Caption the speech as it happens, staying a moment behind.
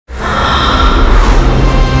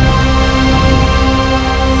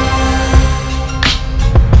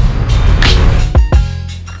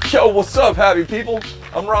What's up, happy people?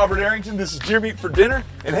 I'm Robert Arrington. This is Deer Meat for Dinner.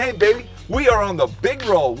 And hey, baby, we are on the big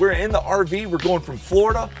roll. We're in the RV. We're going from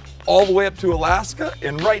Florida all the way up to Alaska.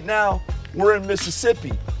 And right now, we're in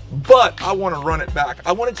Mississippi. But I want to run it back.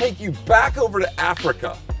 I want to take you back over to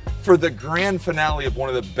Africa for the grand finale of one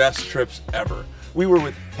of the best trips ever. We were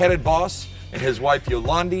with Headed Boss and his wife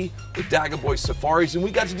Yolandi with Dagaboy Safaris, and we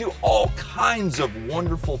got to do all kinds of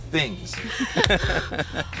wonderful things.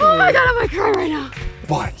 Oh my God, I'm gonna cry right now.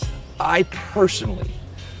 But I personally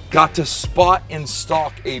got to spot and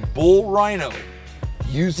stalk a bull rhino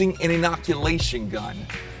using an inoculation gun.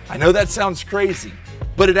 I know that sounds crazy,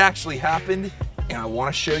 but it actually happened, and I want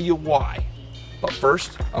to show you why. But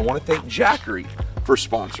first, I want to thank Jackery for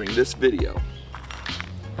sponsoring this video.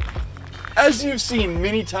 As you've seen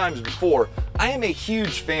many times before, I am a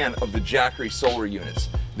huge fan of the Jackery solar units.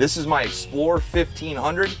 This is my Explorer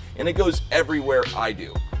 1500, and it goes everywhere I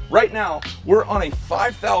do. Right now, we're on a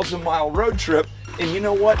 5,000-mile road trip, and you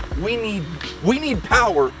know what? We need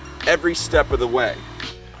power every step of the way.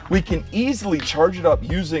 We can easily charge it up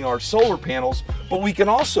using our solar panels, but we can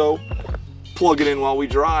also plug it in while we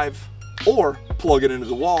drive or plug it into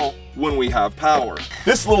the wall when we have power.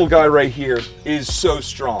 This little guy right here is so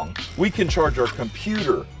strong. We can charge our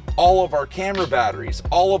computer, all of our camera batteries,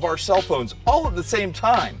 all of our cell phones, all at the same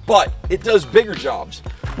time. But it does bigger jobs.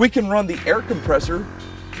 We can run the air compressor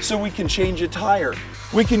so we can change a tire.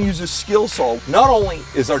 We can use a skill saw. Not only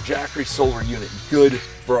is our Jackery solar unit good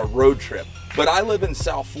for a road trip, but I live in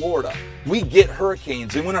South Florida. We get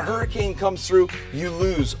hurricanes, and when a hurricane comes through, you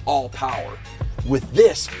lose all power. With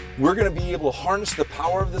this, we're gonna be able to harness the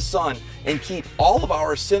power of the sun and keep all of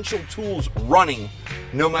our essential tools running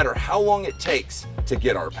no matter how long it takes to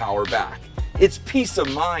get our power back. It's peace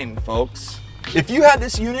of mind, folks. If you had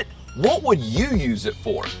this unit, what would you use it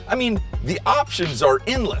for? I mean, the options are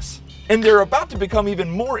endless, and they're about to become even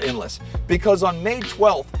more endless because on May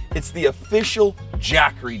 12th, it's the official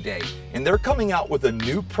Jackery Day, and they're coming out with a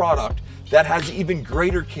new product that has even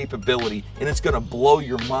greater capability, and it's gonna blow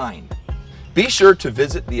your mind. Be sure to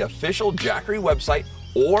visit the official Jackery website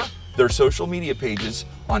or their social media pages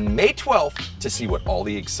on May 12th to see what all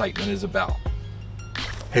the excitement is about.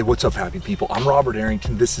 Hey, what's up, happy people? I'm Robert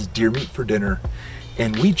Arrington. This is Deer Meat for Dinner,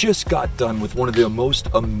 and we just got done with one of the most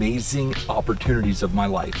amazing opportunities of my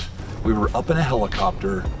life. We were up in a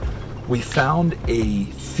helicopter. We found a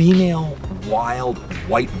female wild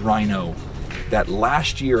white rhino that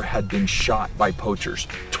last year had been shot by poachers.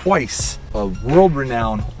 Twice, a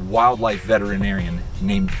world-renowned wildlife veterinarian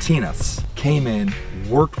named Tinas came in,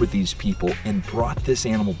 worked with these people, and brought this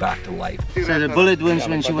animal back to life. So the bullet went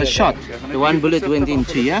when she was shot. The one bullet went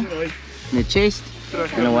into here, in the chest,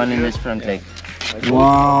 and the one in this front leg.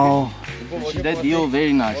 Wow. She did deal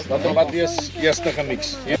very nice.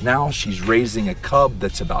 Now she's raising a cub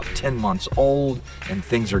that's about 10 months old, and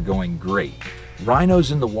things are going great.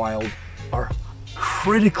 Rhinos in the wild are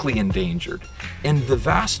critically endangered, and the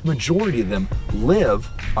vast majority of them live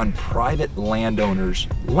on private landowners'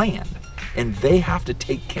 land, and they have to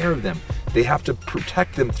take care of them. They have to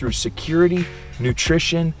protect them through security,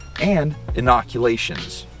 nutrition, and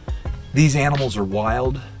inoculations. These animals are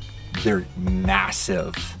wild, they're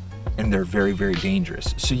massive, and they're very, very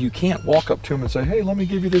dangerous. So you can't walk up to them and say, hey, let me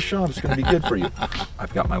give you this shot, it's gonna be good for you.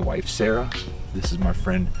 I've got my wife, Sarah. This is my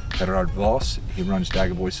friend, Headed Boss. He runs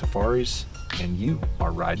Dagaboy Safaris, and you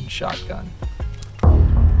are riding shotgun.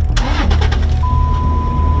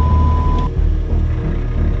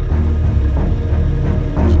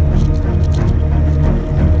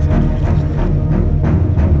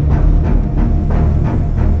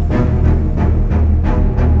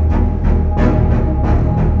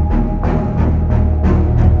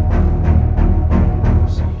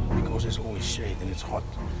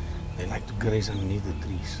 Graze underneath the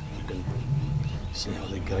trees. You can see how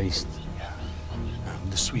they grazed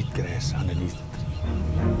the sweet grass underneath the tree.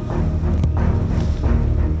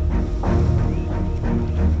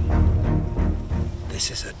 This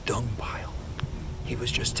is a dung pile. He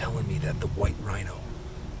was just telling me that the white rhino,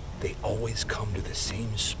 they always come to the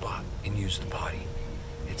same spot and use the potty.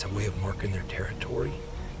 It's a way of marking their territory,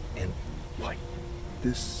 and like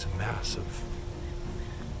this massive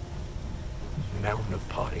mountain of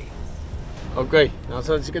potty. Okay, now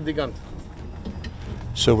so let's get the gun.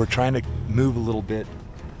 So we're trying to move a little bit.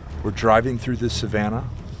 We're driving through the savannah,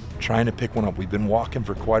 trying to pick one up. We've been walking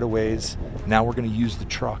for quite a ways. Now we're gonna use the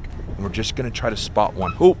truck, and we're just gonna try to spot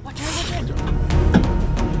one. Oh!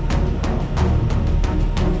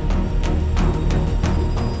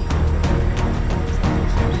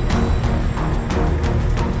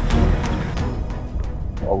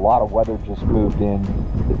 A lot of weather just moved in.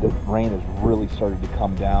 The rain has really started to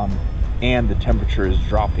come down and the temperature is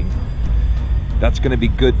dropping. That's going to be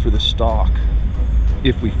good for the stalk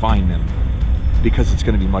if we find them, because it's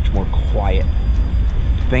going to be much more quiet.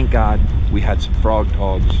 Thank God we had some frog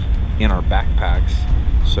dogs in our backpacks,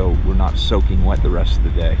 so we're not soaking wet the rest of the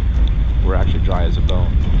day. We're actually dry as a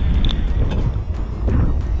bone.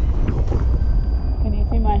 Can you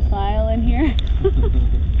see my smile in here?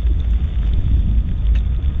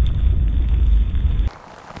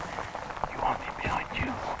 You want me behind you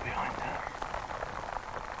or behind them?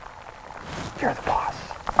 You're the boss.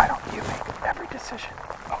 Why don't you make every decision?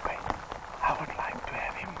 Okay. I would like to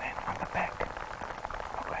have him then on the back.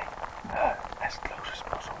 Okay. As close as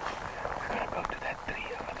possible. We're gonna go to that tree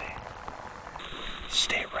over there.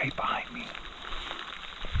 Stay right behind me.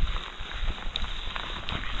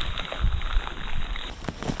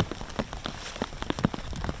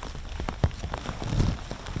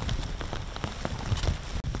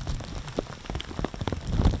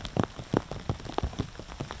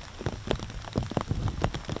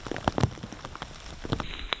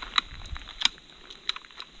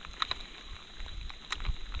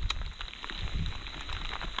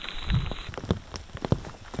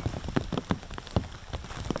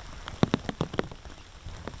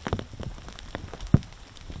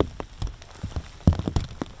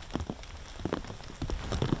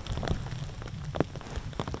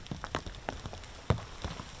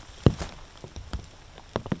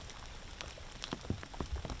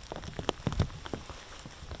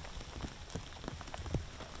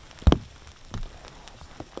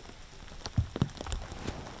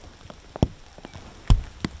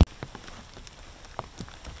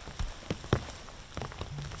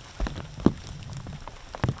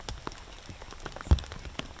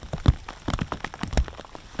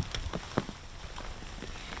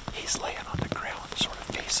 He's laying on the ground, sort of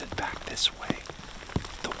facing back this way.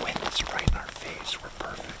 The wind is right in our face. We're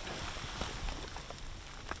perfect.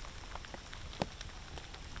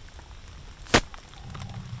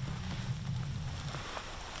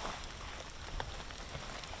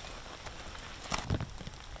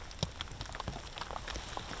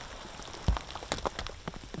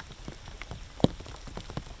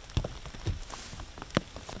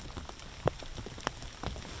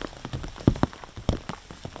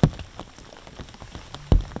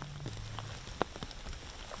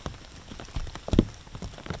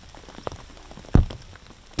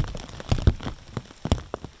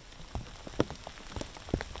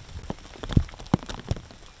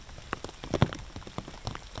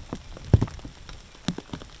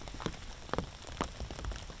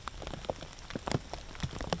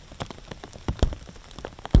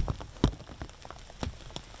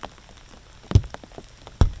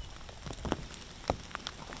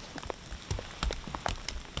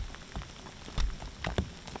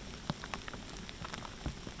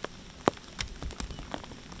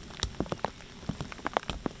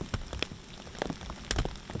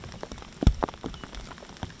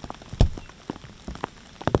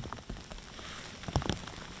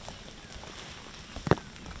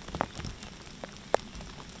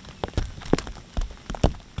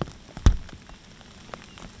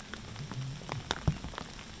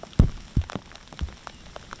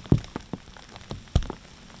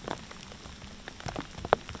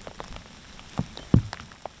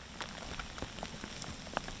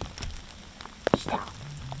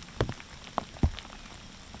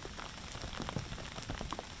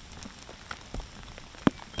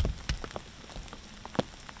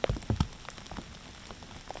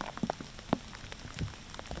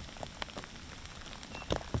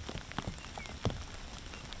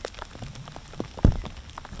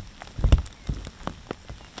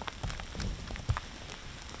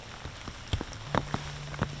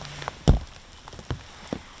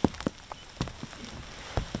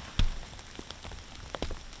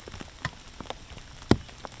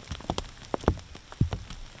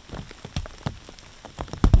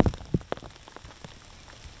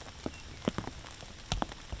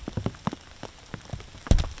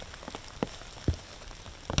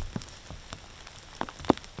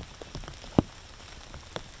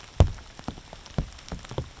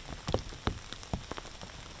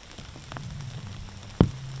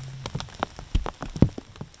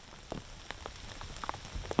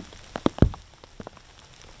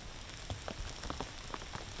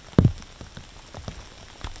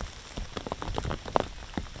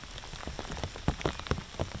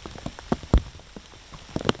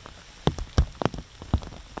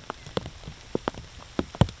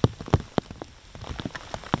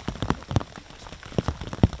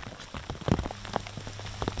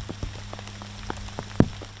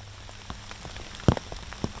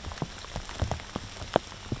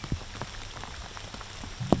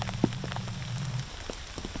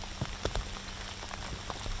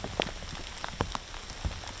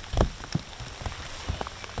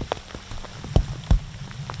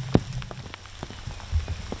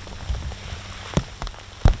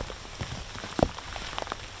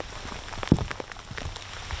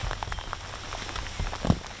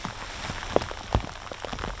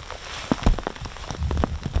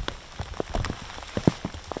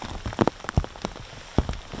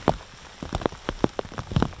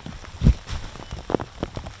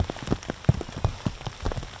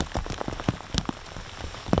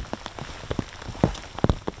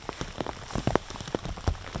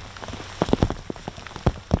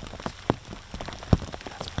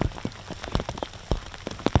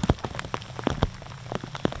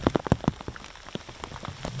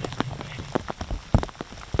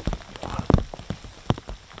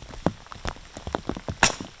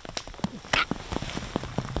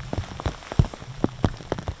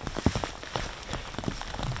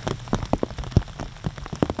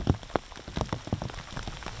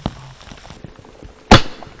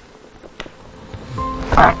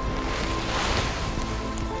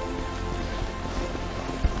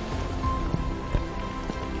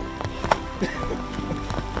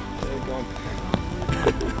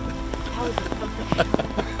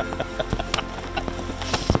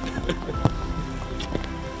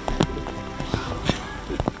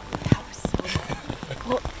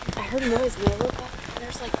 And I look up and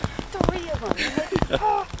there's like 3 of them. I'm like,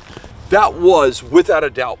 oh. That was, without a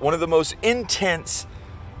doubt, one of the most intense,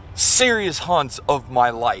 serious hunts of my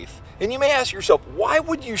life. And you may ask yourself, why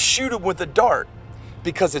would you shoot them with a dart?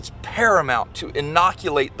 Because it's paramount to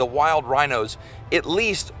inoculate the wild rhinos at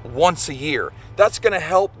least once a year. That's going to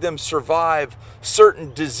help them survive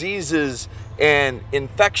certain diseases and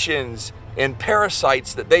infections and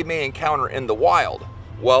parasites that they may encounter in the wild.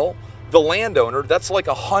 Well, the landowner, that's like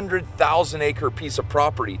a 100,000 acre piece of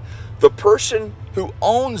property. The person who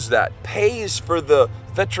owns that pays for the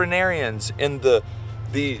veterinarians and the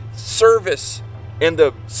service and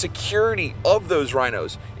the security of those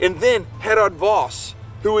rhinos. And then Herod Voss,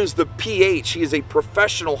 who is the PH, he is a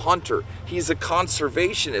professional hunter. He's a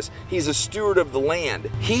conservationist. He's a steward of the land.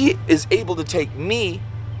 He is able to take me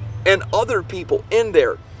and other people in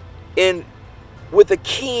there and with a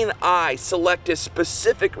keen eye select a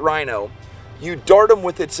specific rhino. You dart them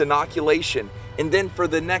with its inoculation, and then for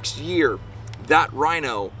the next year, that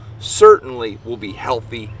rhino certainly will be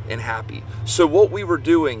healthy and happy. So what we were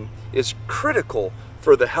doing is critical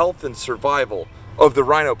for the health and survival of the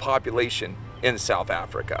rhino population in South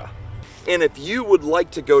Africa. And if you would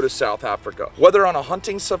like to go to South Africa, whether on a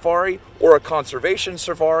hunting safari or a conservation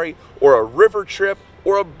safari or a river trip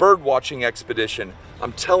or a bird watching expedition,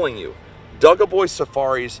 I'm telling you, Duggaboy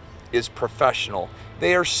Safaris is professional.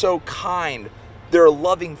 They are so kind. They're a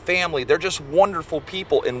loving family. They're just wonderful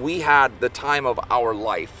people, and we had the time of our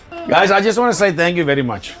life. Guys, I just want to say thank you very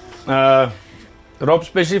much. Rob,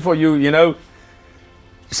 especially for you, you know,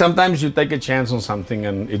 sometimes you take a chance on something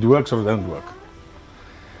and it works or it doesn't work.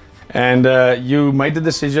 And you made the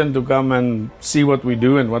decision to come and see what we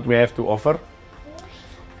do and what we have to offer.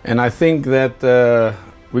 And I think that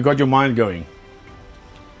we got your mind going.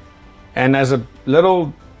 And as a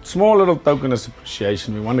small little token of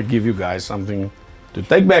appreciation, we want to give you guys something to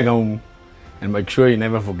take back home and make sure you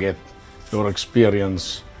never forget your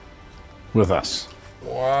experience with us.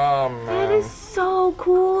 Wow, man. That is so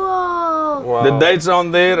cool. Wow. The date's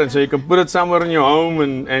on there, and so you can put it somewhere in your home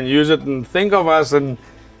and use it and think of us and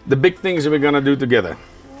the big things that we're going to do together.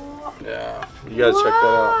 Yeah, you gotta check that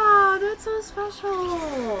out. Wow, that's so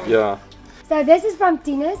special. Yeah. So this is from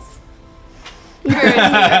Tina's. Come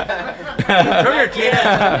here,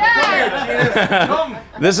 Tina. Come.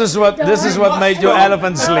 This is what made your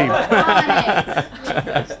elephant sleep.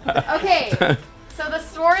 Okay, so the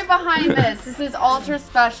story behind this is ultra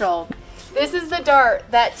special. This is the dart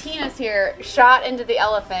that Tina's here shot into the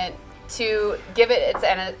elephant to give it its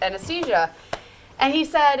anesthesia. And he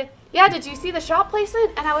said, yeah, did you see the shot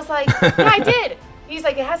placement? And I was like, yeah, I did. He's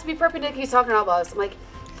like, it has to be perpendicular. He's talking all about us. I'm like,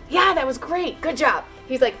 yeah, that was great. Good job.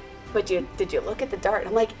 He's like, but did you look at the dart?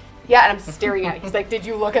 I'm like, yeah, and I'm staring at it. He's like, did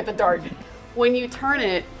you look at the dart? When you turn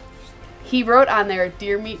it, he wrote on there,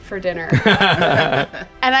 deer meat for dinner.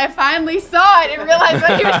 And I finally saw it and realized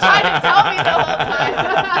what he was trying to tell me the whole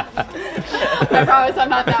time. I promise I'm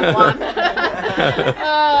not that blonde.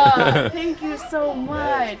 Oh, thank you so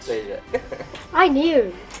much. I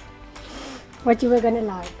knew what you were gonna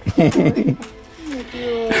like. Thank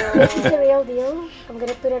you. This is the real deal. I'm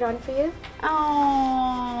gonna put it on for you.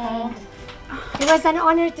 Oh, It was an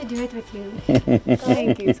honor to do it with you.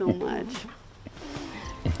 thank you so much.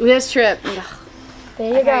 This trip, There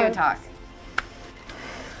you I can't go. even talk.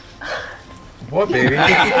 What, baby?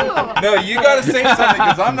 No, you gotta say something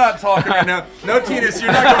because I'm not talking right now. No, Titus,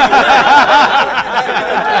 you're not going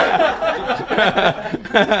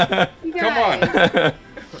to You Come on. guys.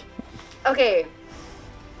 Okay.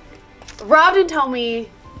 Rob didn't tell me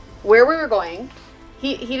where we were going.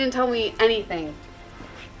 He didn't tell me anything.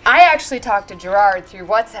 I actually talked to Gerard through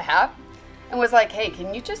WhatsApp and was like, hey,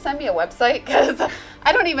 can you just send me a website? Because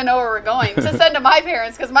I don't even know where we're going to send to my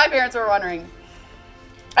parents because my parents were wondering.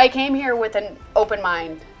 I came here with an open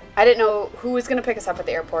mind. I didn't know who was going to pick us up at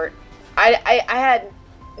the airport. I had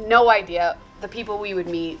no idea the people we would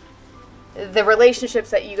meet, the relationships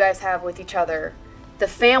that you guys have with each other, the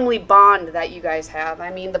family bond that you guys have. I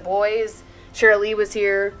mean, the boys, Shirley was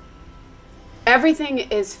here. Everything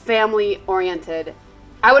is family oriented.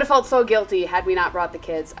 I would have felt so guilty had we not brought the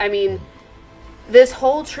kids. I mean, this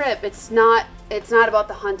whole trip, it's not about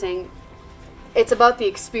the hunting. It's about the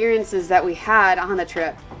experiences that we had on the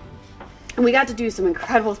trip. And we got to do some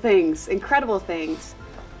incredible things.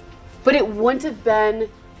 But it wouldn't have been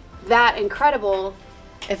that incredible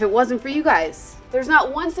if it wasn't for you guys. There's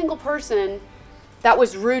not one single person that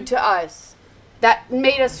was rude to us, that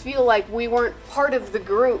made us feel like we weren't part of the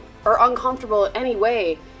group or uncomfortable in any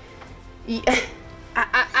way.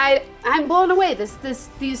 I'm blown away.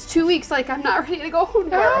 These 2 weeks, like I'm not ready to go home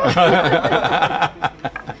now.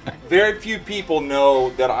 Very few people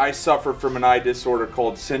know that I suffer from an eye disorder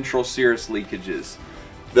called central serous leakages.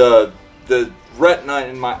 The retina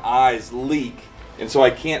in my eyes leak, and so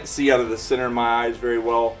I can't see out of the center of my eyes very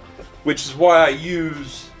well, which is why I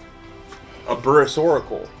use a Burris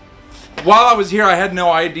Oracle. While I was here, I had no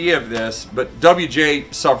idea of this, but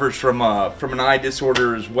WJ suffers from an eye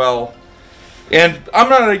disorder as well. And I'm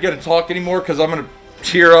not going to talk anymore because I'm going to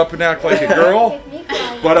tear up and act like a girl.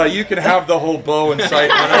 But you can have the whole bow in sight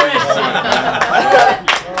whenever you see it.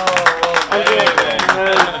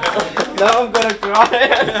 Now I'm gonna cry.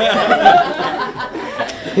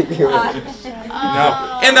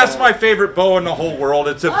 No. And that's my favorite bow in the whole world.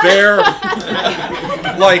 It's a bear.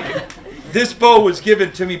 Like, this bow was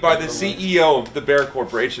given to me by the CEO of the Bear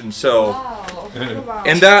Corporation. So,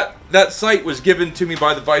 and that sight was given to me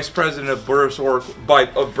by the vice president of Burris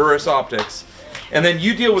Optics. And then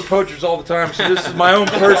you deal with poachers all the time, so this is my own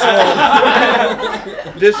personal.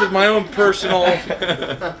 This is my own personal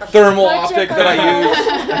thermal optic that I use.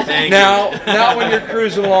 Now when you're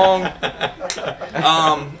cruising along,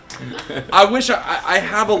 I wish I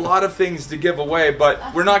have a lot of things to give away, but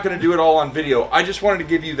we're not going to do it all on video. I just wanted to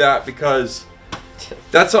give you that because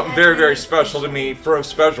that's something very, very special to me for a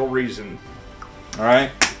special reason. All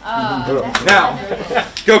right. Now,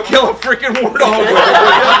 go kill a freaking warthog with it.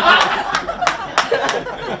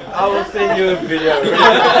 I will send you a video.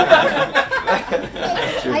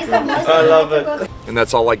 I love it. And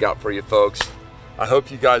that's all I got for you, folks. I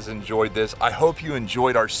hope you guys enjoyed this. I hope you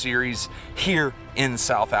enjoyed our series here in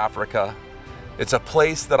South Africa. It's a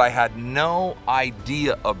place that I had no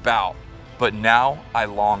idea about, but now I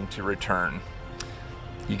long to return.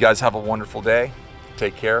 You guys have a wonderful day.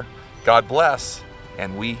 Take care. God bless.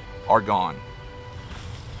 And we are gone.